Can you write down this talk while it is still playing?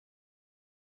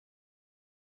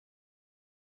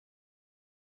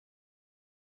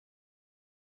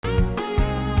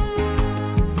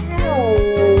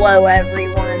Hello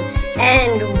everyone,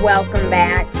 and welcome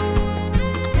back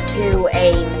to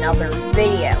another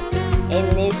video. In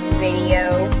this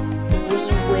video, we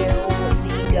will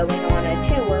be going on a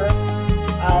tour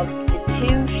of the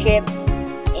two ships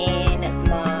in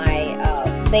my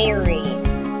ferry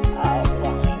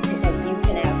line, because you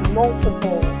can have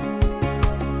multiple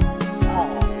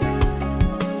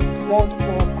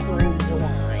cruise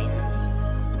lines,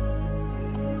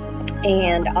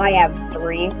 and I have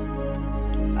three.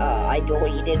 I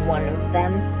deleted one of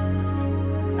them,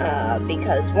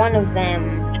 because one of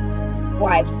them, well,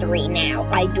 I have three now.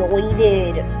 I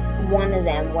deleted one of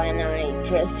them when I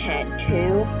just had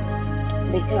two,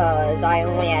 because I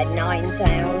only had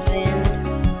 9,000,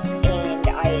 and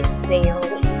I had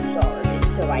barely started,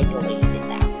 so I deleted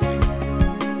that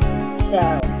one. So,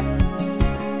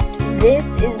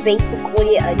 this is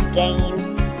basically a game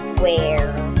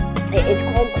where, it's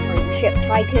called Cruise Ship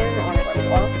Tycoon on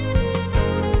Roblox.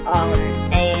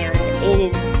 And it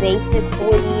is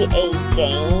basically a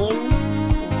game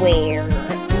where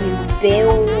you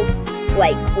build,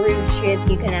 like, cruise ships.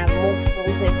 You can have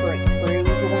multiple different cruise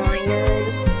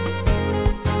liners,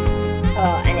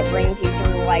 and it brings you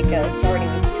through, like, a starting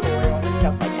tutorial and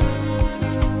stuff like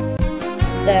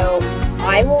that. So,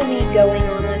 I will be going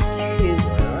on a tour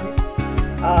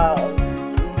of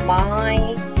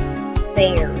my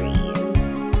ferries.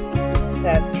 So,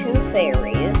 I have two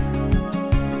ferries.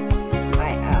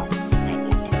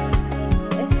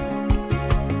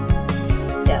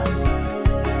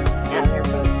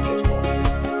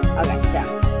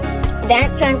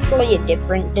 That's actually a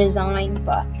different design,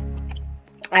 but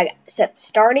so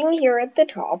starting here at the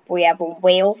top, we have a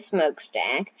whale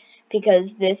smokestack,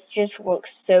 because this just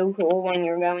looks so cool when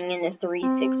you're going in a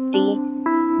 360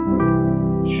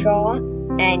 shot,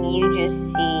 and you just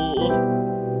see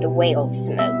the whale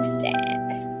smokestack.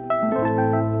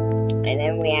 And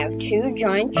then we have two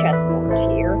giant chessboards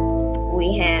here.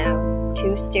 We have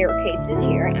two staircases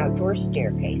here, outdoor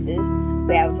staircases.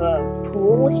 We have a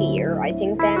pool here. I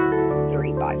think that's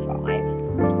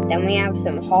 3x5. Then we have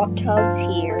some hot tubs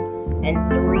here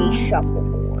and 3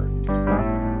 shuffleboards.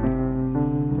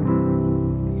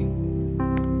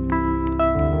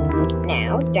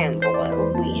 Now, down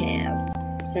below, we have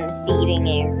some seating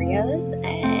areas,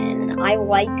 and I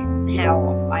like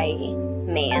how I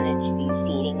manage these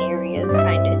seating areas,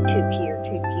 kind of 2 here,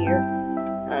 2 here.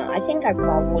 I think I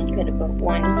probably could have put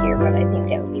 1 here, but I think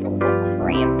that would be a little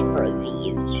cramped for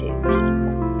these 2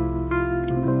 people.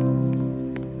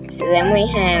 So then we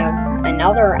have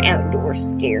another outdoor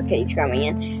staircase coming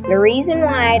in. The reason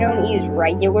why I don't use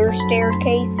regular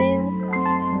staircases,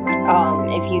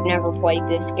 if you've never played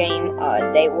this game,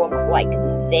 they look like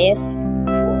this,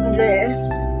 or this.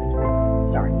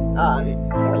 Sorry,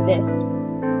 or this.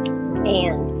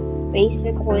 And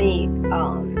basically,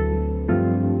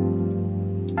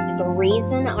 the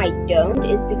reason I don't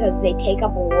is because they take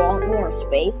up a lot more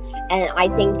space, and I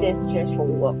think this just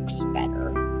looks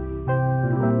better.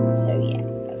 So yeah,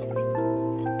 that's why.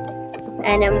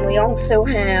 And then we also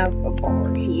have a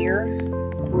bar here.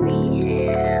 We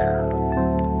have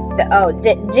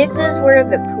this is where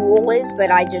the pool is, but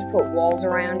I just put walls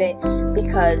around it,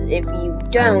 because if you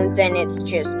don't, then it's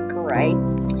just gray.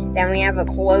 Then we have a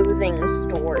clothing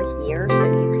store here, so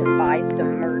you can buy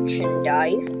some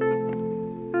merchandise.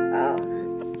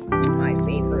 My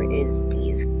favorite is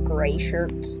these gray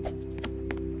shirts.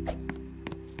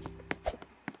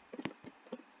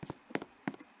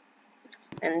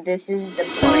 And this is the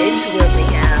bridge where we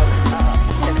have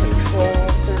the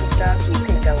controls and stuff. You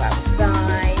can go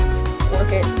outside,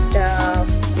 look at stuff.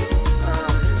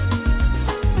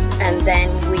 And then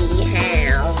we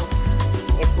have,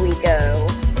 if we go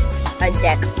a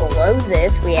deck below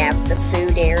this, we have the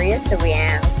food area. So we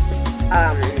have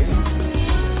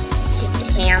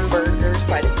hamburgers,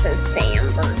 but it says Sam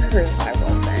Burgers. I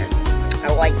love that. I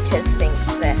like to think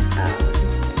that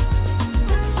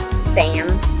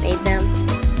Sam made them,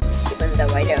 even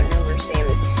though I don't know where Sam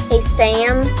is. Hey,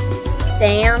 Sam?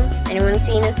 Sam? Anyone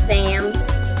seen a Sam?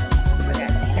 Okay,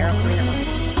 here I'll point them up.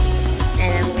 And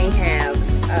then we have,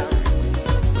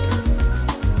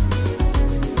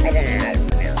 I don't know how to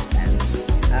pronounce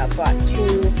that, but 2,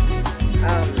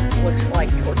 looks like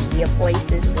tortilla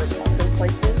places, or muffin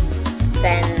places.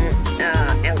 Then,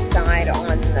 outside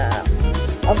on the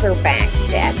other back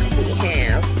deck, we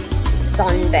have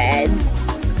sunbeds.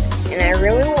 And I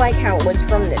really like how it looks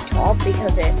from the top,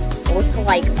 because it looks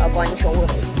like a bunch of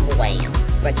little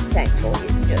plants, but it's actually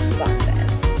just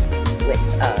sunbeds with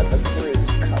the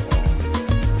cruise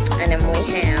color. And then we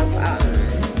have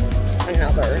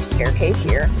another staircase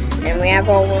here. And we have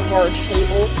all of our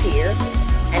tables here.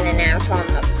 And then out on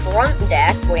the front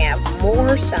deck, we have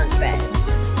more sunbeds,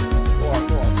 or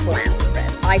more flower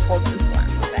beds. I call them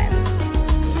flower beds.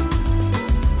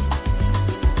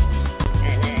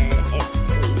 And then if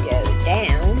we go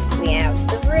down, we have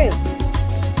the rooms.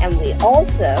 And we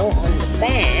also, on the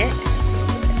back,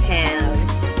 have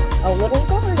a little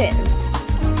garden.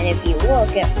 And if you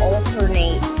look, it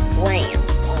alternates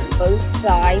plants on both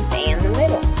sides and the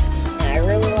middle. And I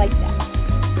really like that.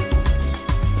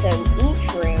 So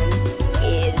each room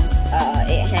is,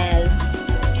 it has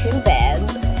 2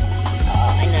 beds,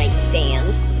 a nightstand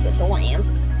with a lamp,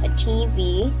 a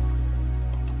TV,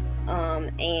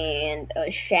 and a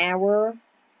shower,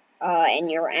 and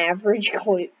your average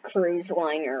cruise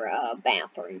liner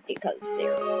bathroom, because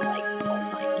they're like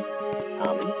all tiny.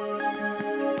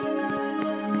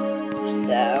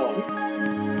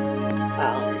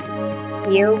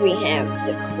 Here we have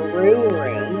the crew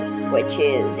room, which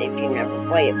is, if you've never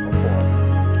played it before,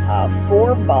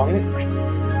 4 bunks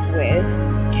with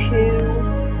 2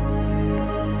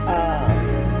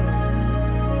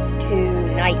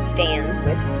 nightstands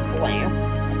with lamps.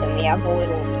 Then we have a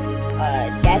little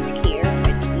desk here,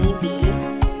 a TV,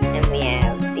 and we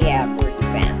have the average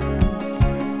bathroom.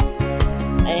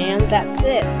 And that's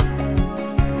it.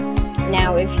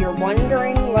 Now, if you're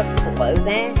wondering what's below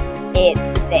that,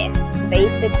 it's this.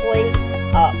 Basically,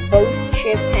 both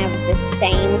ships have the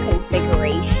same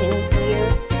configuration here.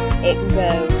 It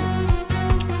goes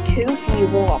 2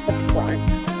 fuel up at the front,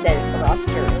 then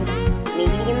thrusters,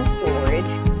 medium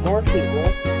storage, more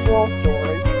fuel, small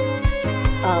storage,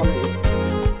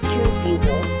 2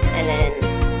 fuel, and then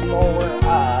more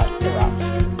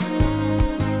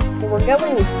thrusters. So we're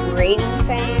going pretty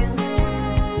fast.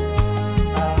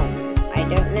 I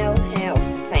don't know how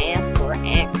fast we're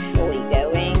actually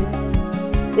going.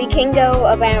 We can go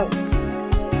about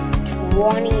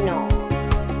 20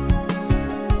 knots,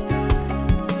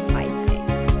 I think.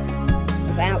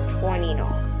 About 20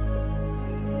 knots.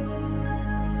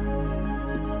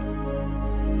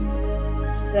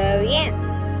 So, yeah.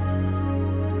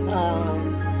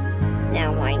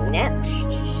 Now my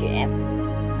next ship,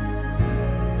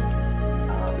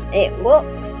 it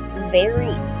looks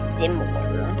very similar.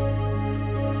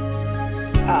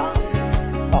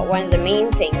 But one of the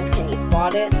main things, can you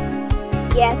spot it?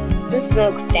 Yes, the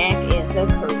smokestack is a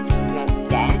curved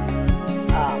smokestack,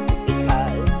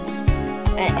 because,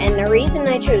 and the reason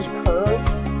I chose curved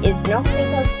is not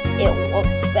because it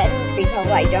looks better, because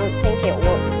I don't think it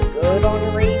looks good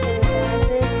on Raven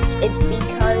classes. It's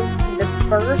because the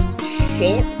first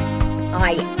ship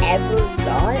I ever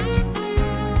got,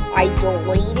 I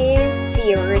deleted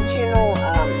the original,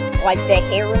 like the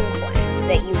Heron class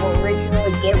that you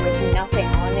originally get with nothing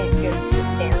on it, just the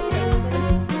staircases.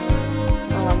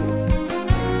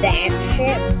 That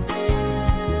ship,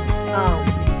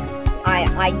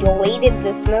 I deleted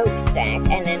the smokestack,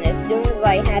 and then as soon as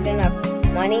I had enough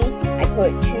money, I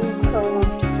put 2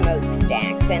 curved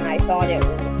smokestacks, and I thought it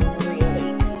was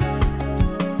really good.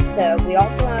 So we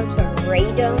also have some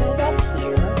radomes up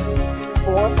here,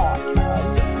 4 hot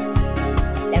tubs.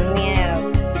 Then we have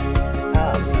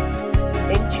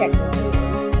big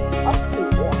checkerboards, a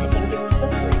pool, I think it's the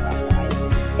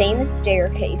 3x5. Same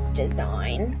staircase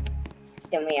design.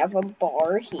 Then we have a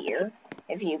bar here.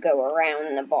 If you go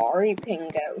around the bar, you can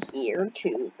go here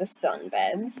to the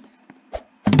sunbeds.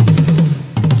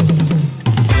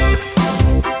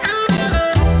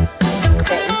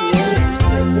 Then here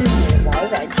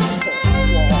I just put a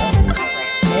wall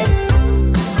around it.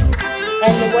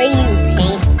 And the way you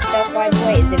paint stuff, by the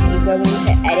way, is if you go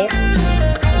into edit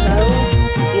mode,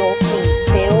 you'll see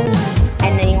build,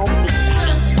 and then you'll see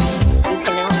paint. You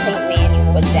cannot paint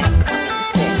manually, that's coming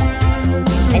soon.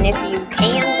 And if you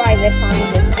can, by the time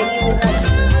this video is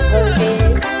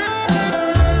uploaded,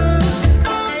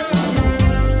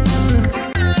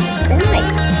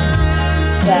 nice.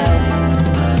 So,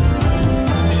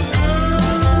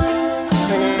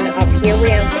 and then up here we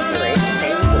have the bridge,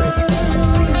 same bridge.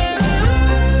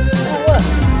 Oh look,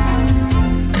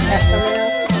 that's someone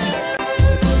else's ship.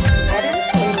 That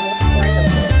actually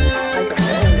looks like a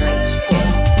really nice ship.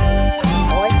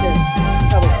 I like those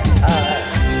colors.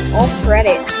 All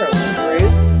credit to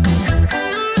Root.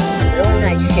 Really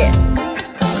nice ship.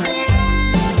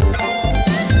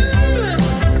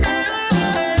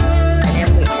 And then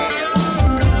we have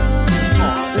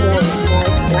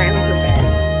more flounder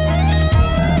beds.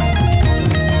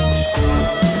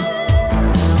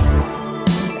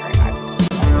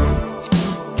 Sorry,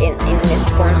 in this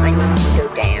one I need to go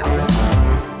down.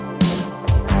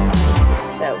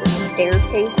 So the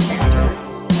staircase center.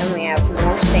 Then we have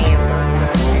more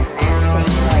sandburners, and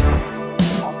that's like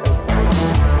taco place.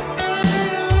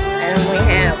 And then we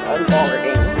have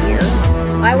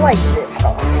like this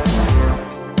garden.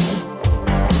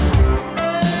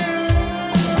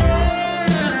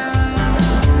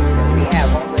 So we have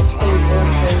all the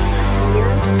tables over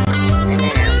here, and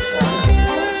then out front,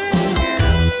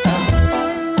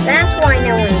 that's why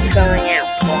no one's going out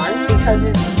front, because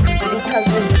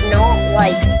it's not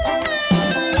like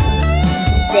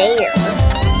there.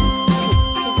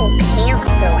 People can't go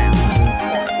out.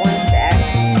 One sec.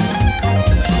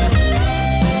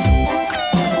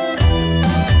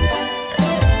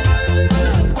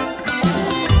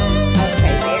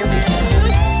 Okay, there we go.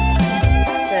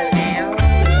 So now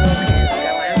people can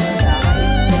go outside,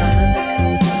 sit on the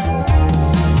beds.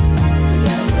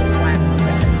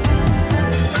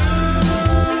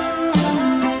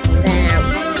 Then out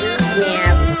here we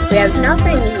have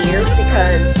nothing here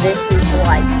because this is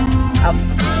like a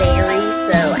ferry,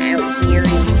 so out here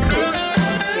you could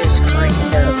just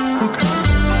kind of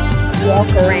walk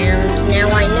around. Now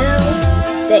I know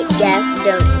that guests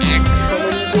don't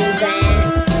actually do that,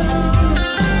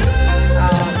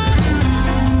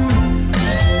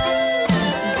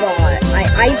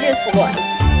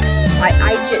 but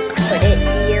I just put it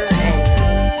here, and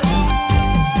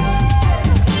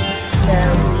so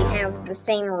we have the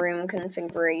same room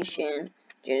configuration,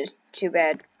 just 2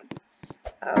 bed,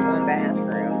 1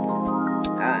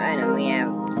 bathroom, and then we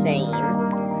have the same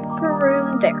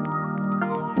room there.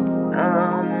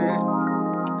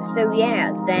 So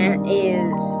yeah, that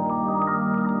is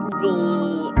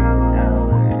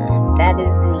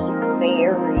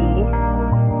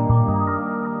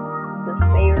the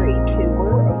ferry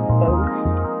tour of both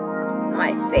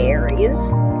my ferries.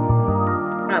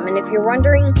 And if you're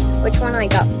wondering which one I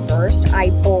got first, I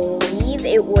believe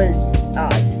it was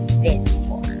this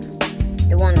one,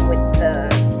 the one with the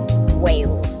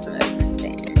whale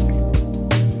smokestack.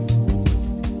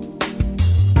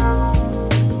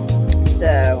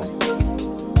 So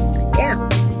yeah,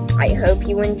 I hope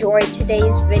you enjoyed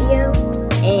today's video,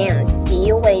 and see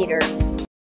you later.